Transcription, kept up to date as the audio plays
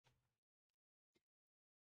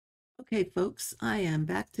Okay, folks, I am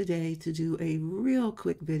back today to do a real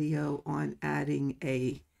quick video on adding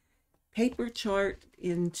a paper chart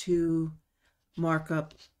into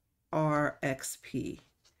MarkUp R-XP.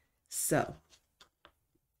 So,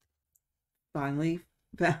 finally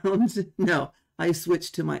found, no, I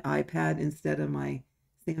switched to my iPad instead of my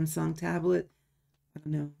Samsung tablet. I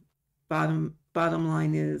don't know. Bottom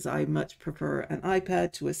line is I much prefer an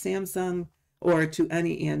iPad to a Samsung or to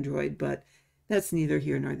any Android, but that's neither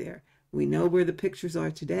here nor there. We know where the pictures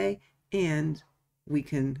are today, and we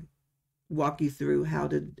can walk you through how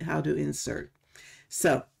to insert.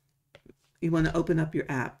 So you want to open up your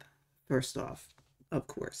app first off, of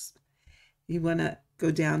course. You want to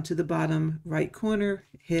go down to the bottom right corner,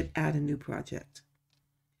 hit add a new project.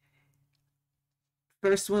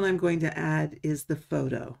 First one I'm going to add is the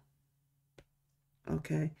photo.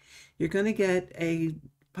 Okay, you're going to get a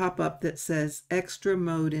pop-up that says extra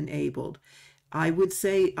mode enabled. I will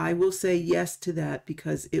say yes to that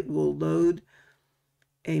because it will load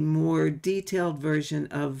a more detailed version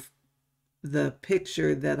of the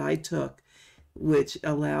picture that I took, which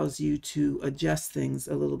allows you to adjust things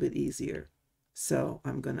a little bit easier. So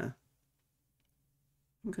I'm gonna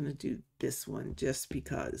do this one just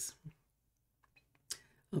because.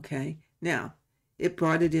 Okay, now it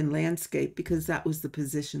brought it in landscape because that was the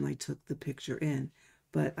position I took the picture in,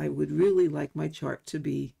 but I would really like my chart to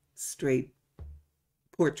be straight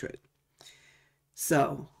portrait.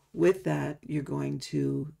 So with that, you're going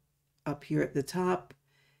to, up here at the top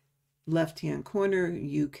left-hand corner,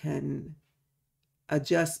 you can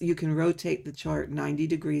adjust, you can rotate the chart 90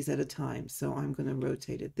 degrees at a time. So I'm going to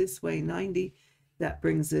rotate it this way, 90. That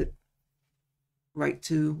brings it right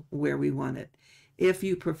to where we want it. If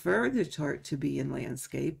you prefer the chart to be in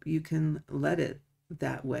landscape, you can let it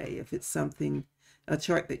that way. If it's something, a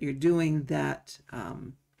chart that you're doing that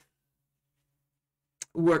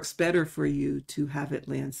works better for you to have it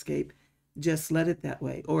landscape, just let it that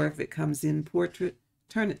way. Or if it comes in portrait,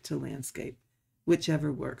 turn it to landscape,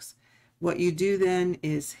 whichever works. What you do then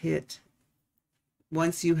is hit,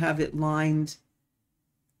 once you have it lined,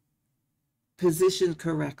 positioned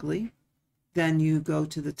correctly, then you go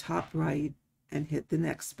to the top right and hit the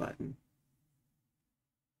next button.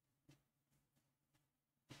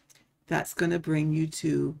 That's going to bring you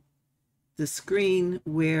to the screen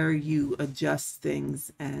where you adjust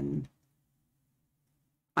things, and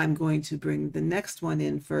I'm going to bring the next one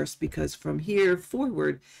in first because from here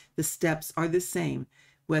forward the steps are the same,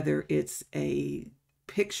 whether it's a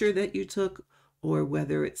picture that you took or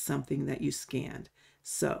whether it's something that you scanned.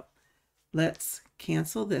 So let's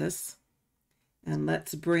cancel this and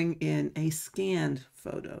let's bring in a scanned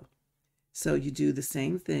photo. So you do the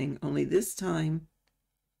same thing, only this time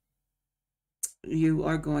you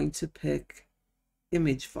are going to pick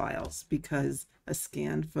image files because a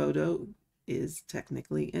scanned photo is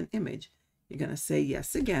technically an image. You're going to say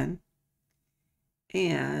yes again.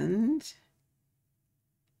 And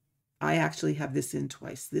I actually have this in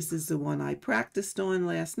twice. This is the one I practiced on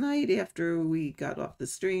last night after we got off the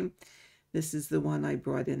stream. This is the one I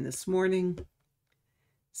brought in this morning.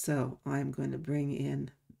 So I'm going to bring in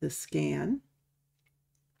the scan.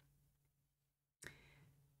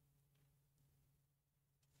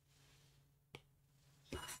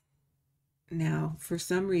 Now, for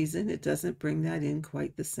some reason, it doesn't bring that in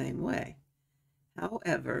quite the same way.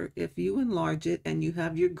 However, if you enlarge it and you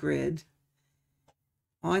have your grid,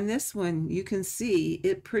 on this one, you can see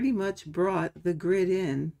it pretty much brought the grid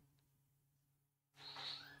in.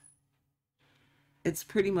 It's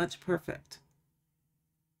pretty much perfect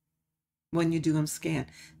when you do them scan.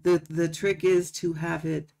 The trick is to have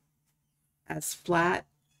it as flat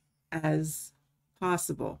as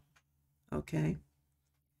possible, okay?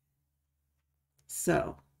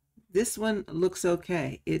 So this one looks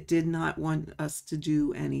okay. It did not want us to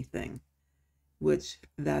do anything, which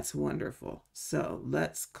that's wonderful. So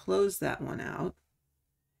let's close that one out.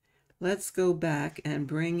 Let's go back and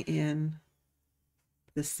bring in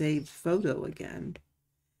the saved photo again,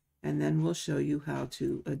 and then we'll show you how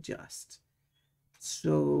to adjust.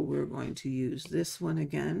 So we're going to use this one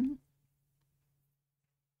again.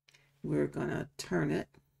 We're going to turn it.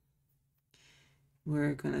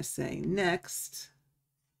 We're going to say next.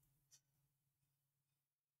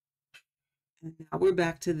 And now we're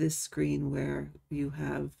back to this screen where you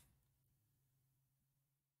have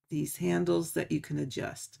these handles that you can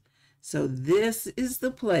adjust. So this is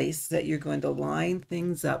the place that you're going to line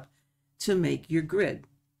things up to make your grid.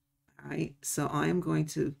 All right, so I'm going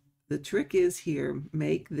to, the trick is here,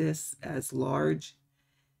 make this as large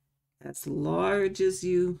as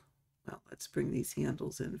you, well, let's bring these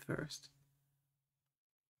handles in first.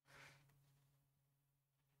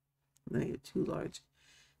 made it too large.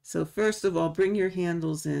 So first of all, bring your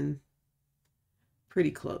handles in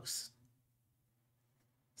pretty close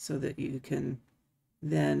so that you can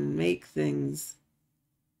then make things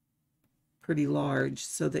pretty large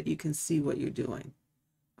so that you can see what you're doing.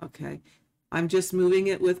 Okay, I'm just moving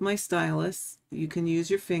it with my stylus. You can use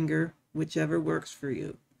your finger, whichever works for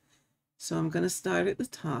you. So I'm going to start at the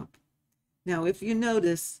top. Now, if you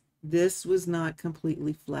notice, this was not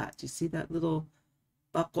completely flat. Do you see that little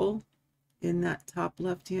buckle in that top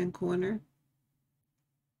left-hand corner?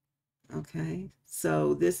 Okay,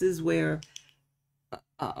 so this is where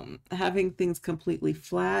having things completely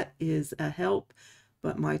flat is a help,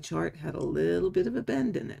 but my chart had a little bit of a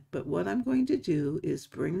bend in it. But what I'm going to do is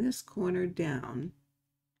bring this corner down.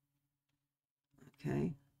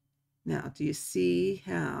 Okay, now do you see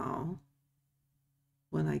how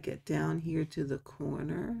when I get down here to the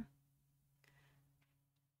corner,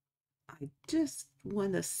 I just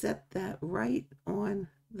want to set that right on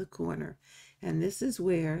the corner. And this is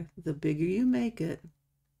where the bigger you make it,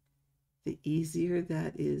 the easier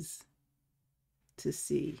that is to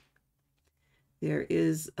see. There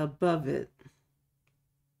is above it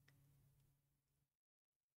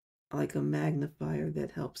like a magnifier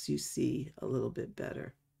that helps you see a little bit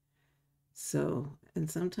better. So, and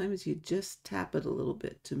sometimes you just tap it a little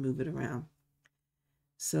bit to move it around.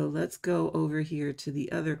 So let's go over here to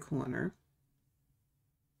the other corner.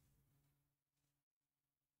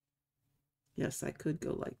 Yes, I could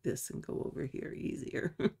go like this and go over here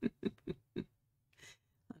easier.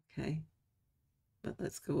 Okay, but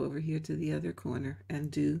let's go over here to the other corner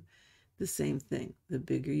and do the same thing. The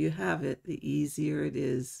bigger you have it, the easier it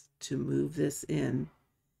is to move this in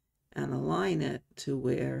and align it to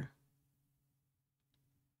where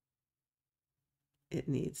it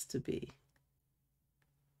needs to be.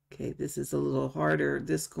 Okay, this is a little harder,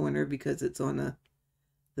 this corner, because it's on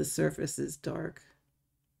the surface is dark.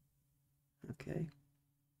 Okay,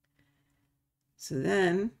 so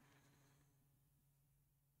then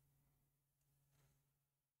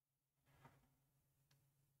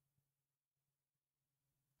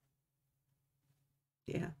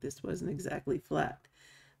yeah, this wasn't exactly flat.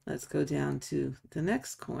 Let's go down to the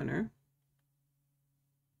next corner.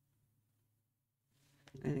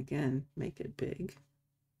 And again, make it big.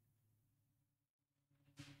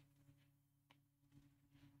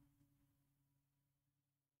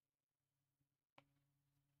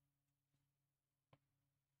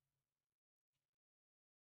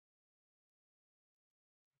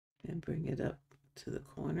 And bring it up to the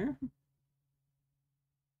corner.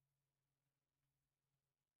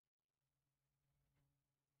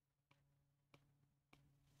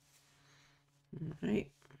 All right.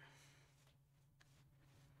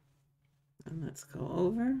 And let's go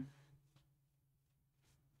over.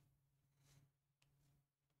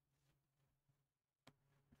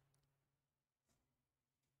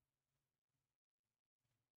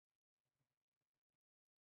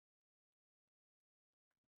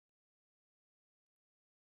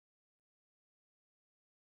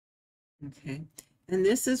 Okay, and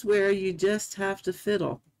this is where you just have to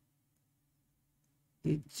fiddle.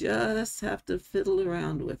 You just have to fiddle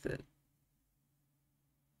around with it.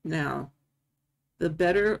 Now, the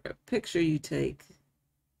better picture you take,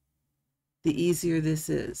 the easier this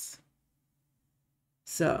is.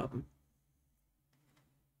 So,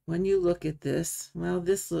 when you look at this, well,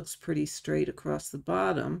 this looks pretty straight across the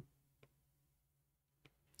bottom.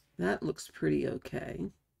 That looks pretty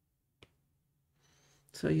okay.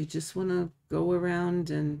 So you just want to go around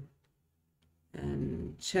and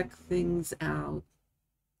check things out.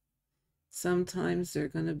 Sometimes they're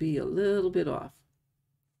going to be a little bit off.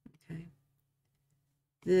 Okay.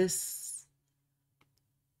 This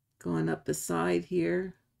going up the side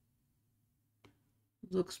here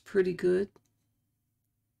looks pretty good.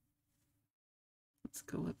 Let's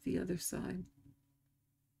go up the other side.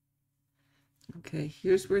 Okay,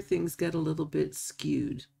 here's where things get a little bit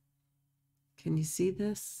skewed. Can you see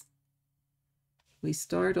this? We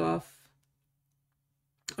start off,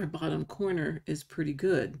 our bottom corner is pretty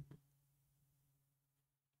good.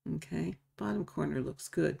 Okay, bottom corner looks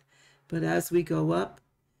good. But as we go up,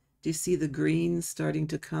 do you see the green starting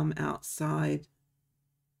to come outside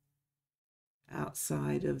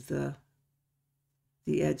of the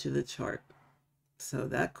edge of the chart? So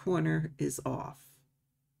that corner is off.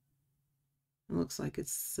 It looks like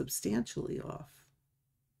it's substantially off.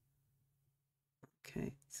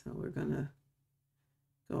 Okay, so we're gonna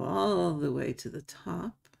go all the way to the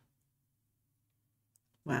top.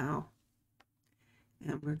 Wow.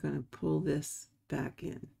 And we're gonna pull this back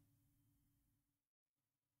in.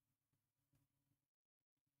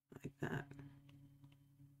 Like that.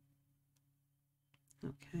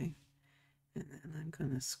 Okay, and then I'm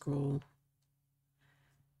going to scroll.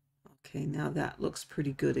 Okay, now that looks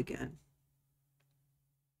pretty good again.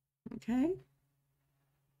 Okay,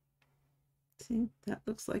 see, that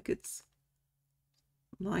looks like it's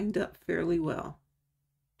lined up fairly well.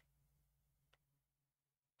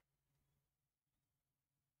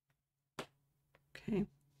 Okay,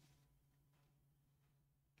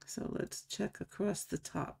 so let's check across the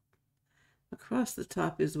top. Across the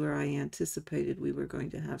top is where I anticipated we were going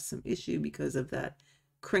to have some issue because of that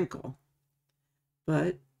crinkle,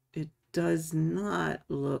 but it does not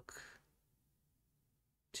look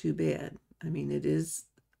too bad. I mean, it is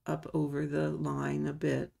up over the line a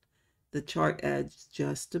bit, the chart edge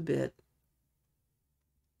just a bit,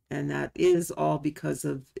 and that is all because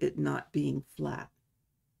of it not being flat.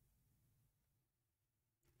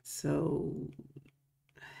 So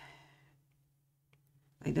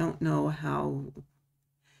I don't know how,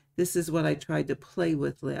 this is what I tried to play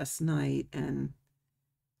with last night, and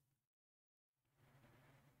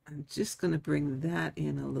I'm just going to bring that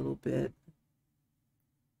in a little bit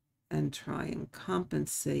and try and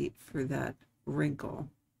compensate for that wrinkle.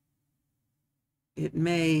 It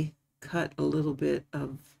may cut a little bit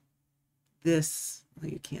of this,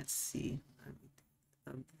 well, you can't see,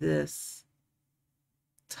 of this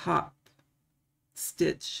top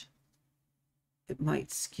stitch. It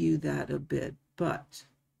might skew that a bit, but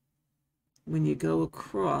when you go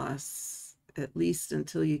across, at least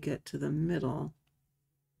until you get to the middle,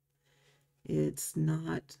 it's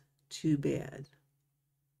not too bad.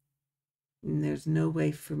 And there's no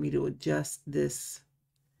way for me to adjust this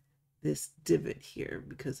divot here,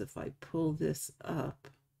 because if I pull this up,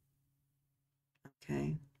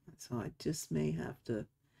 okay, so I just may have to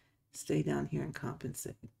stay down here and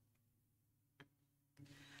compensate.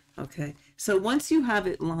 Okay, so once you have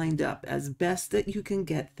it lined up as best that you can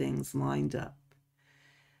get things lined up,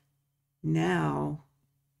 now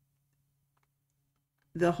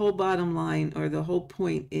the whole bottom line, or the whole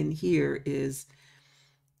point in here, is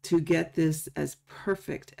to get this as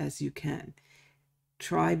perfect as you can.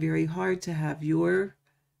 Try very hard to have your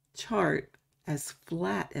chart as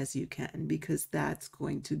flat as you can, because that's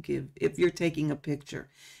going to give, if you're taking a picture,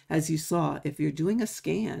 as you saw, if you're doing a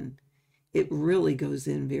scan, it really goes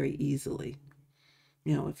in very easily.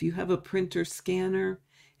 You know, if you have a printer scanner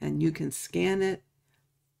and you can scan it,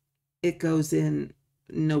 it goes in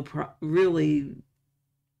really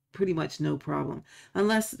pretty much no problem,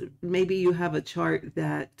 unless maybe you have a chart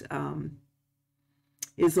that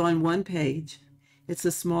is on one page. It's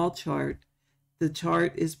a small chart. The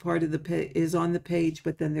chart is part of the is on the page,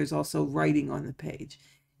 but then there's also writing on the page.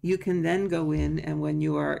 You can then go in, and when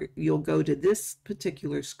you'll go to this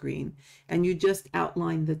particular screen and you just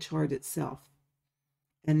outline the chart itself.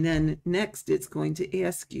 And then next it's going to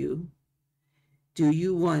ask you, do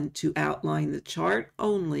you want to outline the chart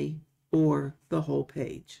only or the whole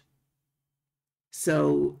page?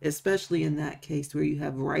 So especially in that case where you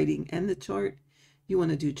have writing and the chart, you want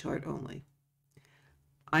to do chart only.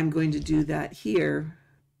 I'm going to do that here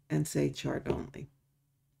and say chart only.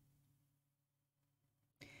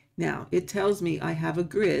 Now it tells me I have a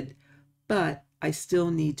grid, but I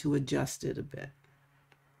still need to adjust it a bit.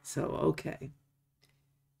 So, okay.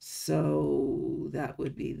 So that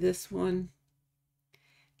would be this one.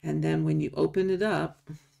 And then when you open it up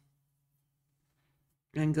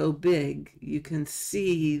and go big, you can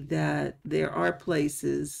see that there are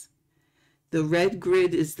places. The red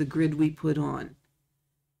grid is the grid we put on.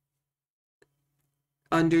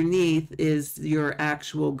 Underneath is your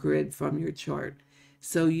actual grid from your chart.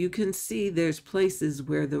 So you can see there's places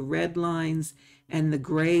where the red lines and the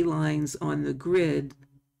gray lines on the grid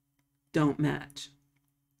don't match.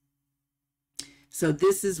 So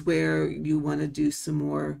this is where you want to do some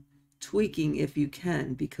more tweaking if you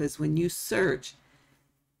can, because when you search,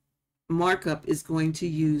 MarkUp is going to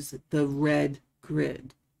use the red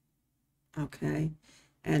grid. Okay,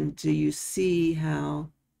 and do you see how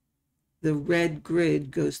the red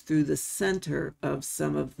grid goes through the center of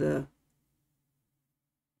some of the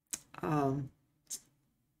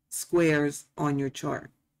squares on your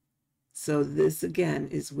chart? So this again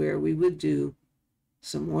is where we would do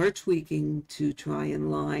some more tweaking to try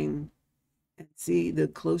and line and see. The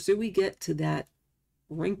closer we get to that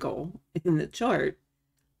wrinkle in the chart,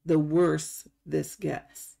 the worse this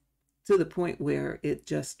gets, to the point where it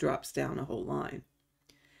just drops down a whole line.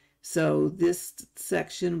 So this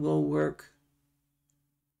section will work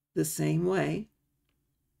the same way,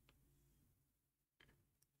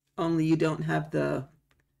 only you don't have the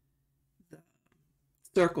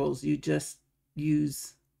circles. You just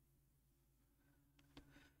use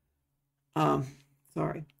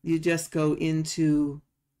sorry, you just go into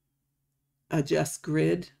adjust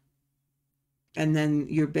grid, and then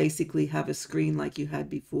you basically have a screen like you had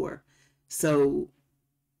before. So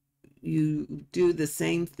you do the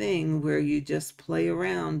same thing where you just play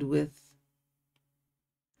around with,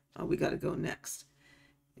 oh, we got to go next.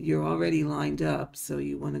 You're already lined up, so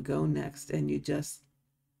you want to go next, and you just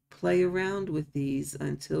play around with these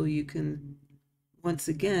until you can, once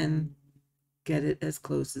again, get it as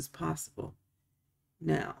close as possible.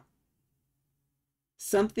 Now,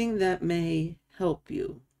 something that may help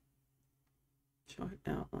you. Chart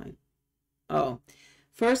outline. Oh,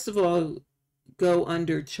 first of all, go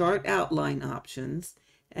under chart outline options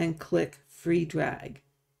and click free drag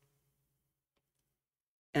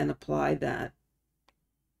and apply that,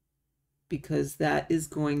 because that is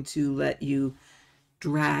going to let you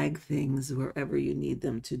drag things wherever you need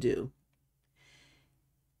them to do.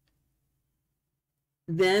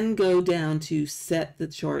 Then go down to set the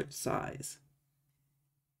chart size.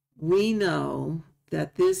 We know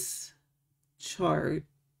that this chart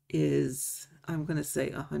is, I'm going to say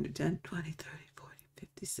 110, 20, 30, 40,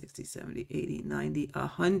 50, 60, 70, 80, 90,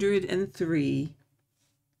 103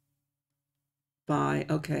 by,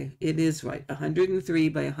 okay, it is right, 103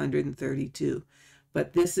 by 132.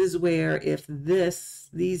 But this is where if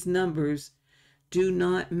these numbers do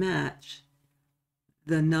not match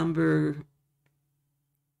the number,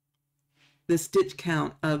 the stitch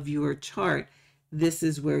count of your chart, this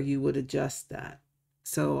is where you would adjust that.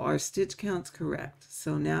 So our stitch count's correct.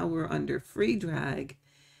 So now we're under free drag,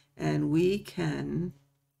 and we can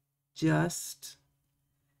just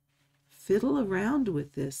fiddle around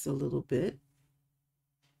with this a little bit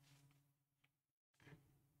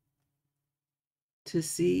to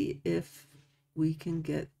see if we can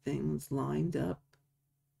get things lined up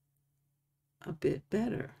a bit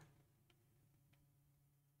better.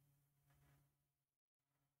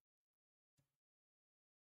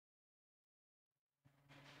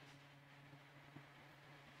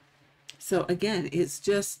 So again, it's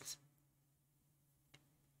just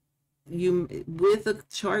you, with a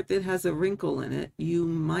chart that has a wrinkle in it, you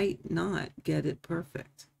might not get it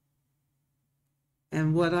perfect.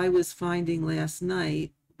 And what I was finding last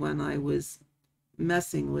night when I was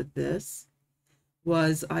messing with this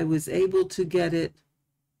was I was able to get it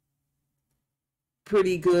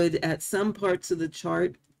pretty good at some parts of the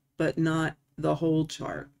chart, but not the whole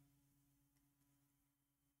chart,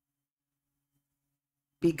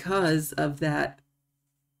 because of that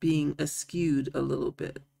being askewed a little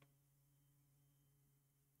bit.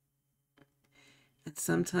 And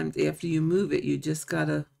sometimes after you move it, you just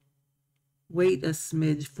gotta wait a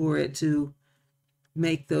smidge for it to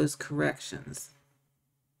make those corrections.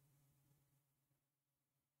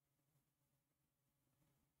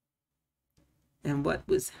 And what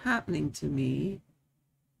was happening to me,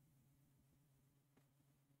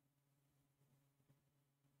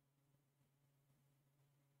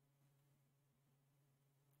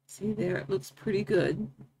 see there, it looks pretty good.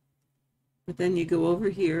 But then you go over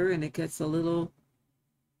here and it gets a little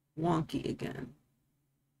wonky again.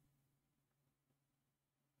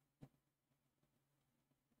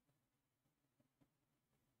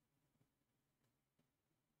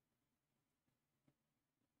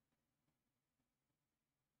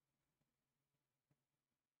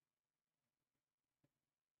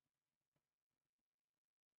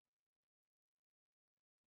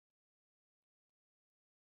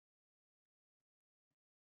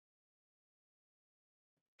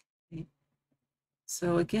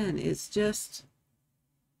 So again, it's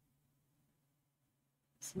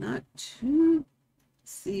not too,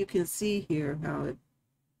 see, you can see here how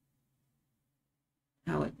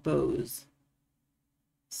it bows.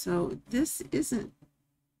 So this isn't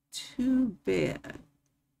too bad.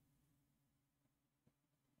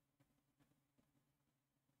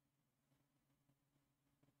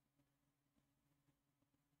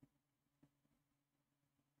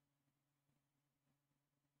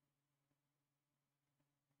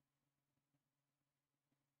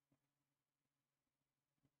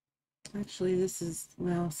 Actually, this is,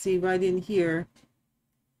 well, see right in here,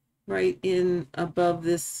 right in above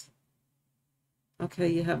this. Okay,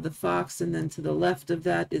 you have the fox, and then to the left of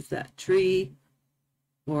that is that tree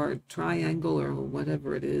or triangle or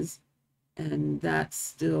whatever it is. And that's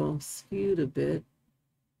still skewed a bit.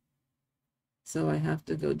 So I have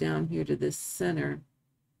to go down here to this center.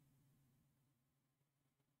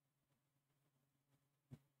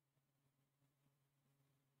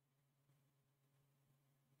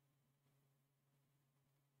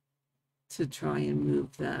 To try and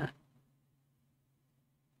move that.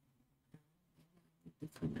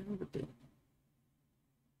 Come out a bit.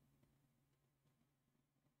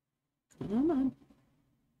 Come on.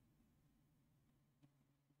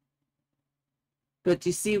 But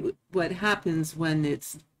you see what happens when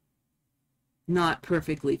it's not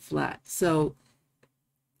perfectly flat. So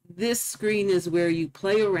this screen is where you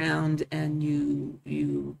play around and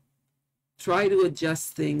you try to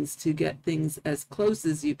adjust things to get things as close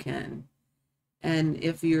as you can. And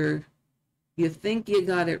if you think you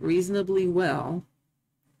got it reasonably well,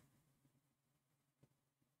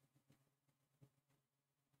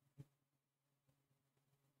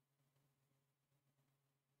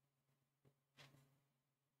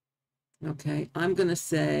 okay, I'm going to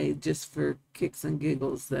say, just for kicks and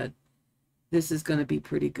giggles, that this is going to be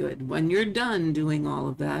pretty good. When you're done doing all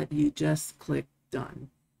of that, you just click done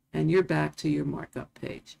and you're back to your markup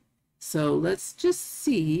page. So let's just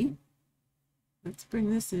see. Let's bring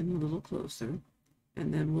this in a little closer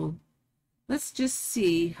and then let's just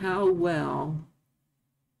see how well,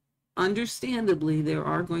 understandably, there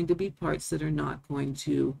are going to be parts that are not going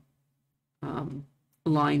to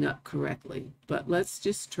line up correctly. But let's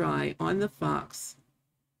just try on the fox.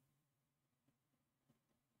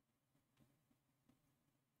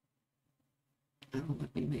 Oh,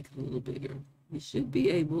 let me make it a little bigger. We should be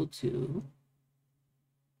able to.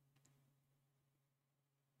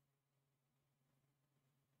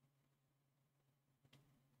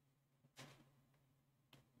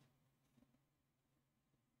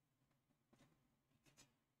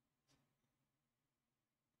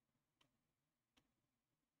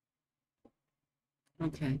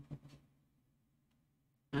 Okay.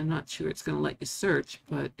 I'm not sure it's going to let you search,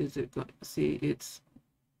 but is it going to see it's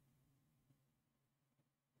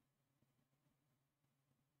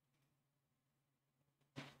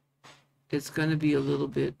going to be a little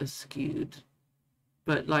bit askewed.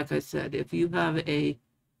 But like I said, if you have a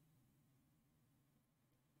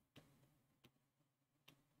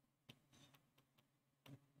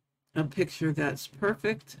picture that's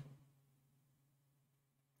perfect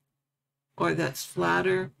or that's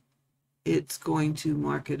flatter, it's going to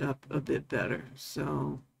mark it up a bit better.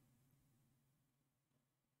 So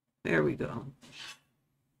there we go.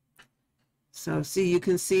 So see, you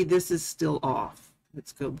can see this is still off.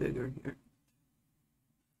 Let's go bigger here.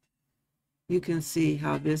 You can see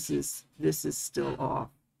how this is still off.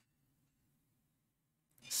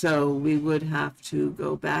 So we would have to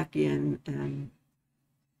go back in, and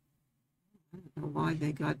I don't know why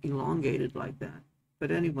they got elongated like that.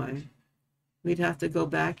 But anyway, we'd have to go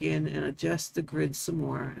back in and adjust the grid some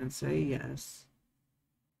more and say yes.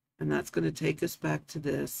 And that's going to take us back to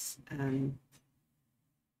this and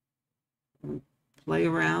play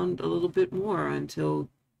around a little bit more until,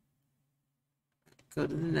 go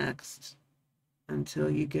to the next, until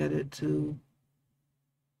you get it to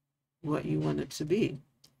what you want it to be.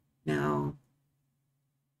 Now,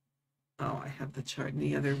 oh, I have the chart in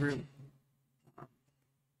the other room.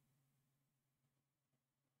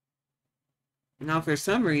 Now, for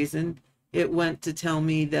some reason, it went to tell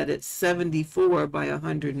me that it's 74 by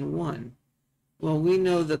 101. Well, we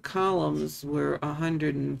know the columns were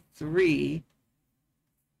 103.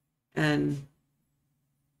 And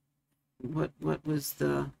what was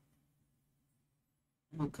the,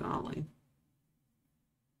 oh golly.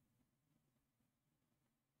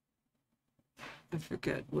 I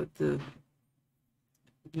forget what the,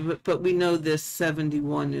 but we know this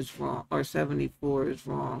 71 is wrong, or 74 is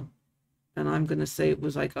wrong. And I'm going to say it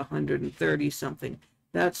was like 130 something.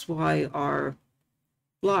 That's why our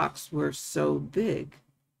blocks were so big.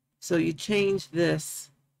 So you change this.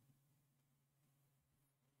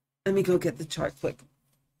 Let me go get the chart quick.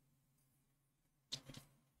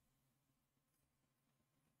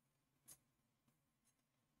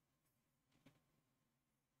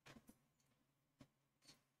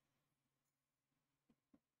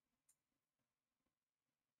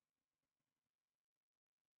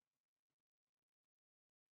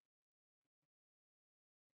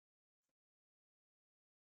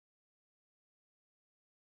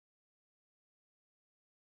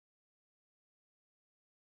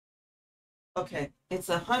 Okay, it's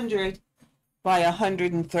 100 by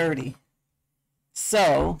 130.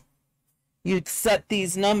 So you'd set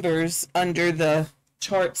these numbers under the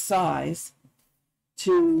chart size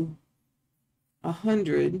to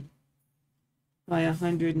 100 by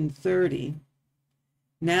 130.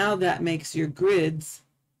 Now that makes your grids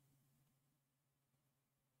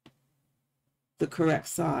the correct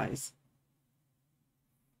size.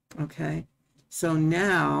 Okay, so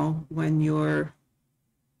now when you're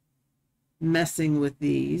messing with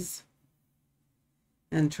these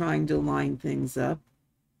and trying to line things up,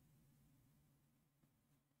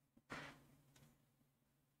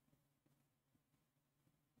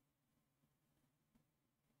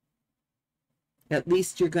 At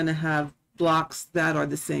least you're going to have blocks that are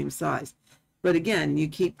the same size. But again, you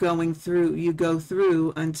keep going through, you go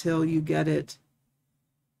through until you get it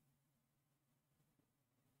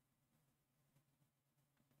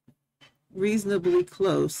reasonably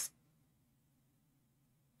close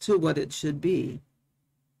to what it should be.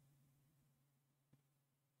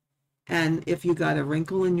 And if you got a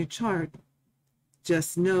wrinkle in your chart,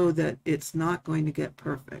 just know that it's not going to get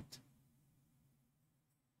perfect.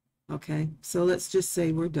 Okay, so let's just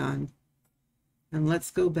say we're done. And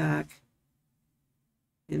let's go back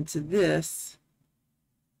into this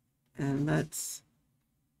and let's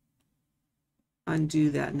undo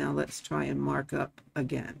that. Now let's try and mark up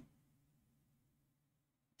again.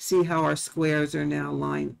 See how our squares are now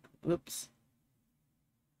lined. Oops.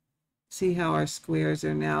 See how our squares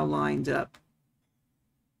are now lined up.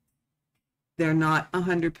 They're not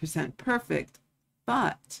 100% perfect,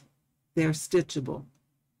 but they're stitchable.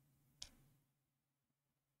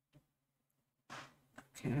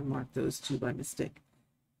 Okay, I marked those two by mistake.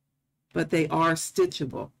 But they are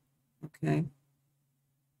stitchable, okay?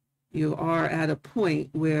 You are at a point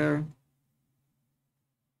where,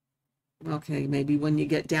 okay, maybe when you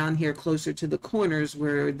get down here closer to the corners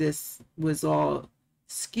where this was all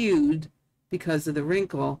skewed because of the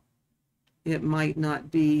wrinkle, it might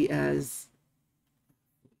not be as,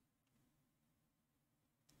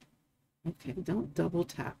 okay, don't double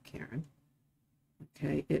tap, Karen.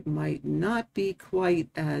 Okay, it might not be quite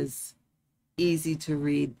as easy to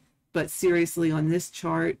read, but seriously, on this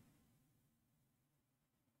chart,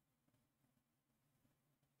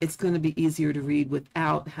 it's going to be easier to read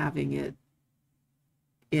without having it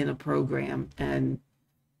in a program. And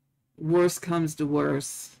worse comes to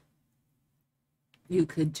worse, you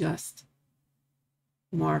could just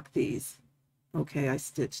mark these. Okay, I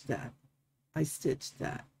stitched that. I stitched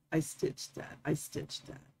that. I stitched that. I stitched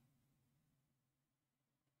that.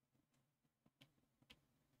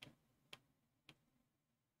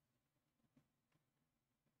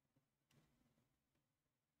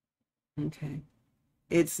 Okay.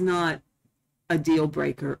 It's not a deal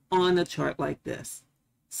breaker on a chart like this.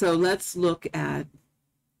 So let's look at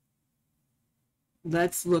the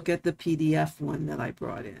PDF one that I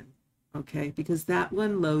brought in, okay? Because that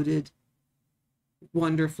one loaded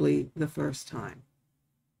wonderfully the first time.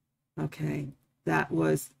 Okay, that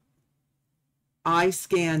was, I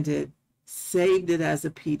scanned it, saved it as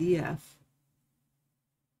a PDF,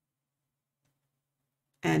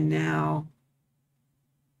 and now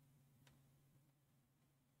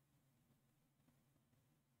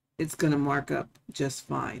it's going to mark up just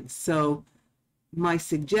fine. So my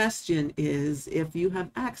suggestion is, if you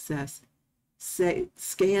have access,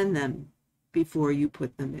 scan them before you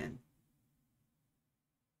put them in.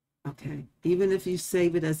 Okay, even if you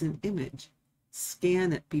save it as an image,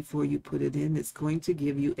 scan it before you put it in. It's going to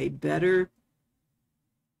give you a better,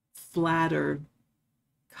 flatter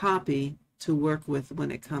copy to work with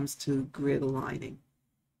when it comes to grid aligning.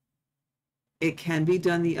 It can be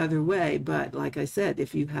done the other way, but like I said,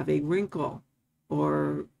 if you have a wrinkle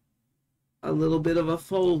or a little bit of a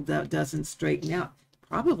fold that doesn't straighten out,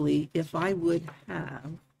 probably if I would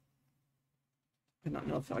have, I don't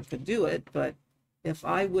know if I could do it, but if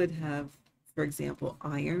I would have, for example,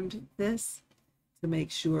 ironed this to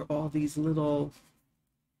make sure all these little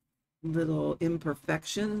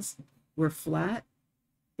imperfections were flat,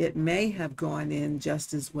 it may have gone in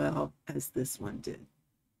just as well as this one did.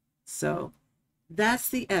 So that's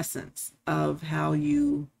the essence of how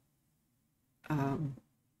you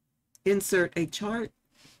insert a chart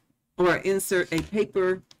or insert a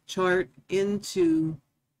paper chart into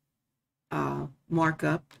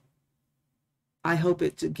MarkUp. I hope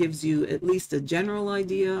it gives you at least a general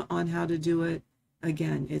idea on how to do it.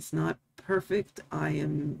 Again, it's not perfect. I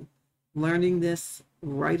am learning this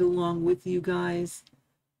right along with you guys.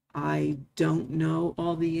 I don't know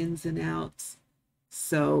all the ins and outs.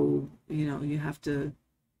 So, you know, you have to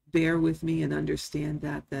bear with me and understand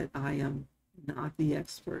that I am not the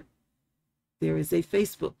expert. There is a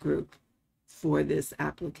Facebook group for this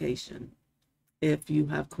application. If you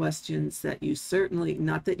have questions that you certainly,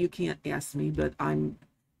 not that you can't ask me, but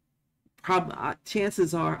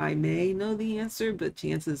chances are I may know the answer, but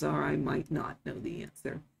chances are I might not know the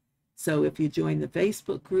answer. So if you join the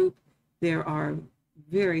Facebook group, there are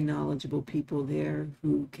very knowledgeable people there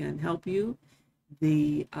who can help you.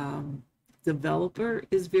 The developer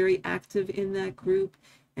is very active in that group,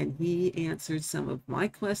 and he answered some of my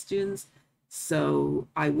questions. So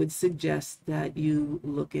I would suggest that you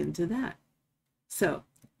look into that. So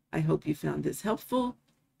I hope you found this helpful.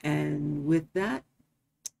 And with that,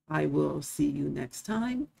 I will see you next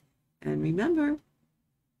time. And remember,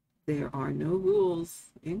 There are no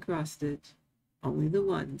rules in cross stitch, only the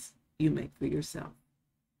ones you make for yourself.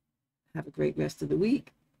 Have a great rest of the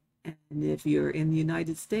week. And if you're in the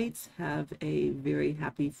United States, have a very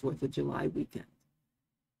happy 4th of July weekend.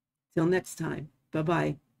 Till next time,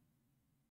 bye-bye.